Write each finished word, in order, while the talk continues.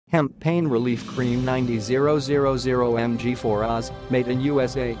Hemp Pain Relief Cream 90000 mg for Oz, made in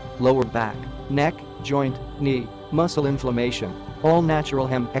USA, lower back, neck, joint, knee, muscle inflammation, all natural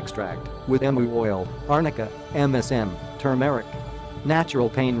hemp extract, with emu oil, arnica, MSM, turmeric. Natural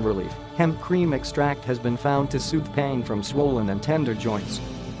pain relief, hemp cream extract has been found to soothe pain from swollen and tender joints.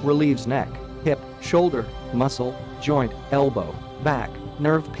 Relieves neck, hip, shoulder, muscle, joint, elbow, back,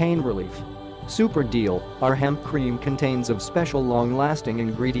 nerve pain relief. Super deal, our hemp cream contains of special long-lasting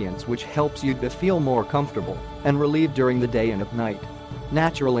ingredients which helps you to feel more comfortable and relieved during the day and at night.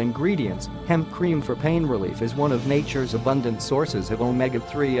 Natural ingredients, hemp cream for pain relief is one of nature's abundant sources of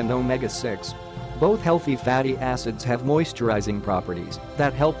omega-3 and omega-6. Both healthy fatty acids have moisturizing properties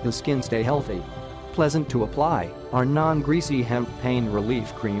that help the skin stay healthy. Pleasant to apply, our non-greasy hemp pain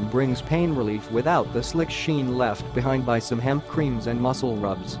relief cream brings pain relief without the slick sheen left behind by some hemp creams and muscle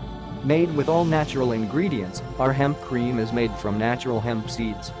rubs. Made with all natural ingredients, our hemp cream is made from natural hemp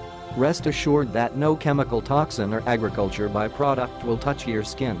seeds. Rest assured that no chemical toxin or agriculture byproduct will touch your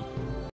skin.